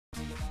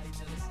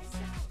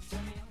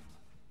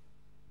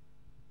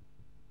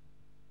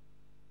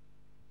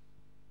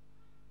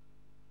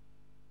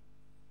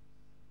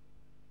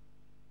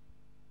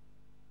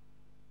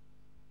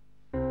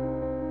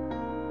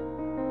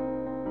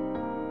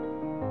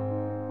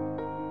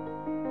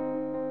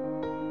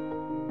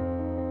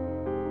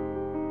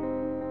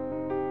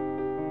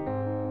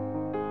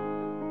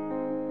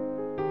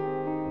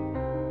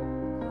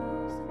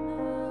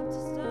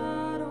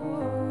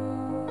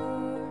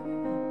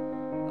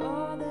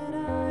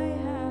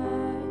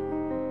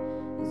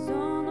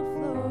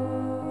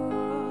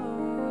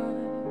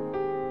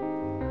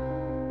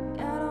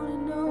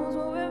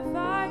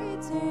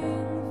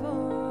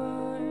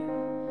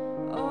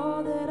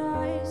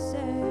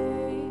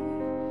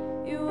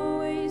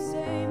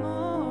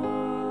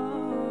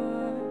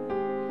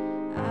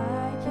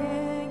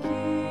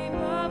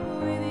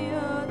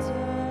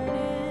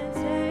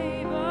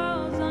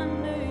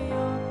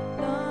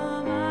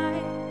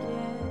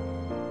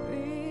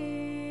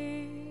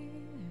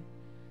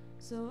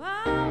So I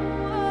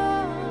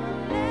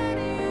won't let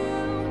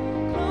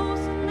you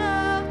close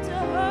enough to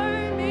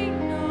hurt me.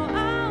 No,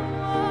 I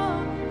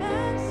won't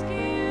ask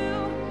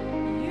you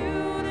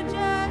to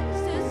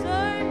just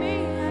desert me.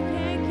 I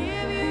can't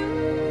give you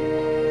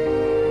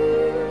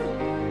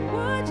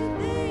what you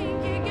think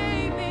you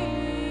gave me.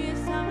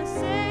 It's time to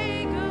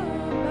say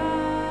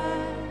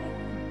goodbye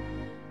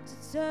to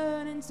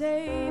turning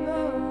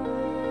tables.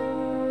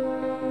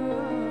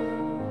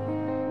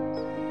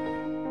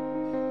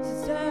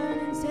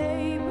 Turning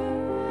tables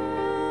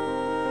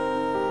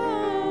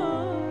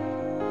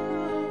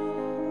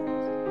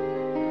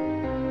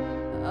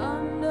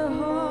under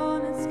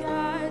haunted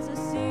skies. I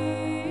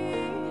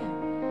see,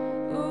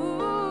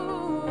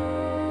 ooh,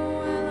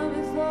 where love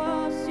is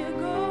lost, your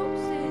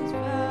ghost is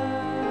found.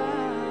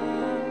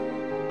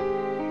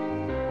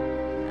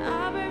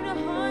 I braved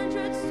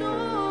 100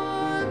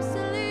 storms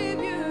to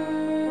leave you,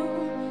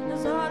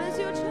 as hard as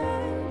you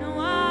try. No,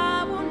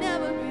 I will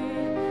never be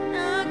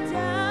knocked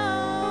down.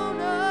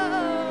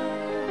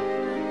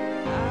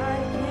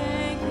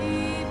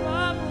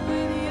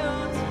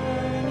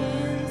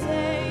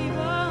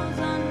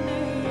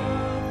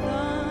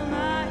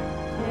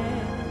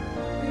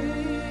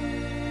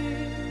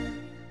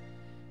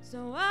 So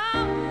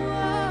I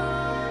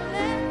won't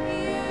let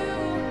you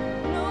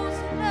close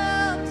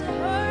enough to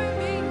hurt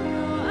me.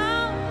 No, I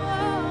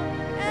won't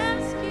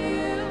ask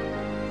you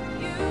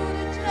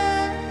to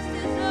just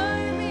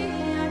desert me.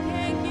 I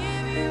can't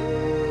give you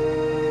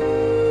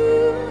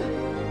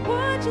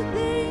what you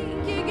think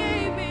you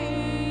gave me.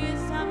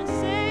 It's time to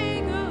say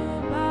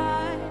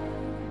goodbye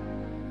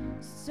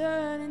to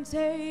turning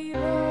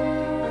tables.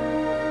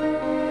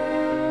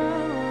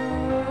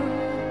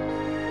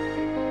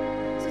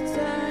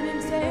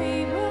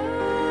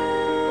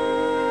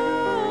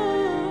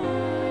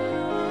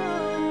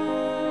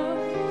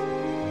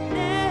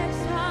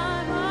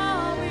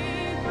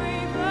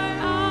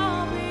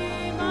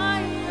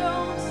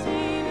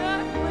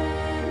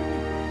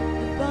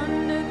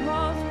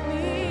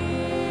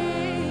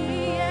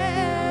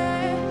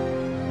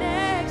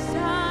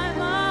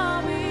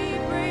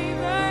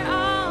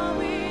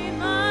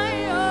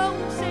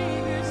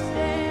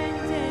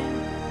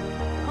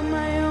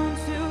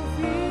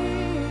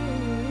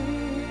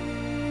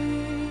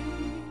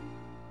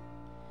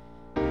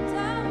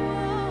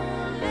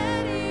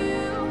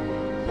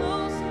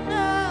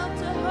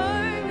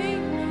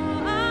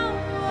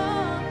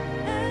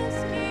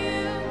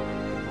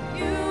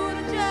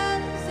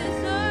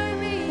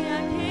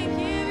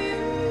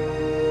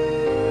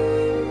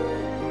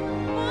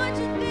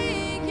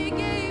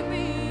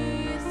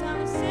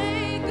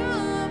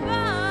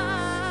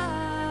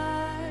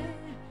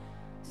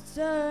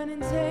 Turning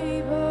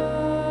tables,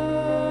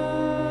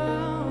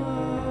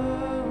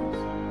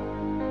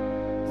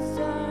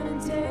 turning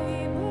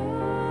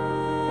tables,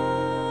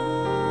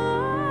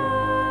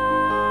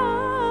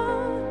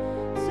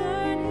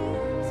 turning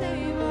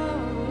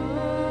tables,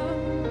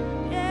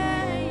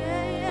 yeah,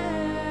 yeah,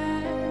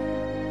 yeah,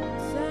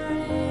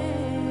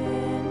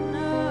 turning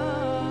up.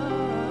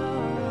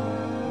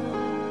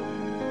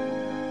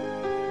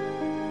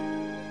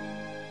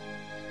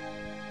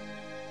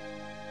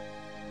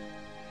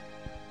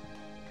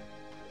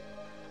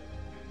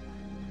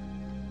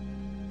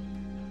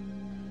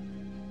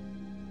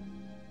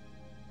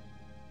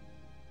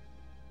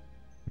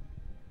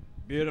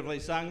 Beautifully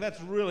sung. That's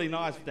really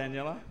nice,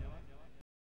 Daniela.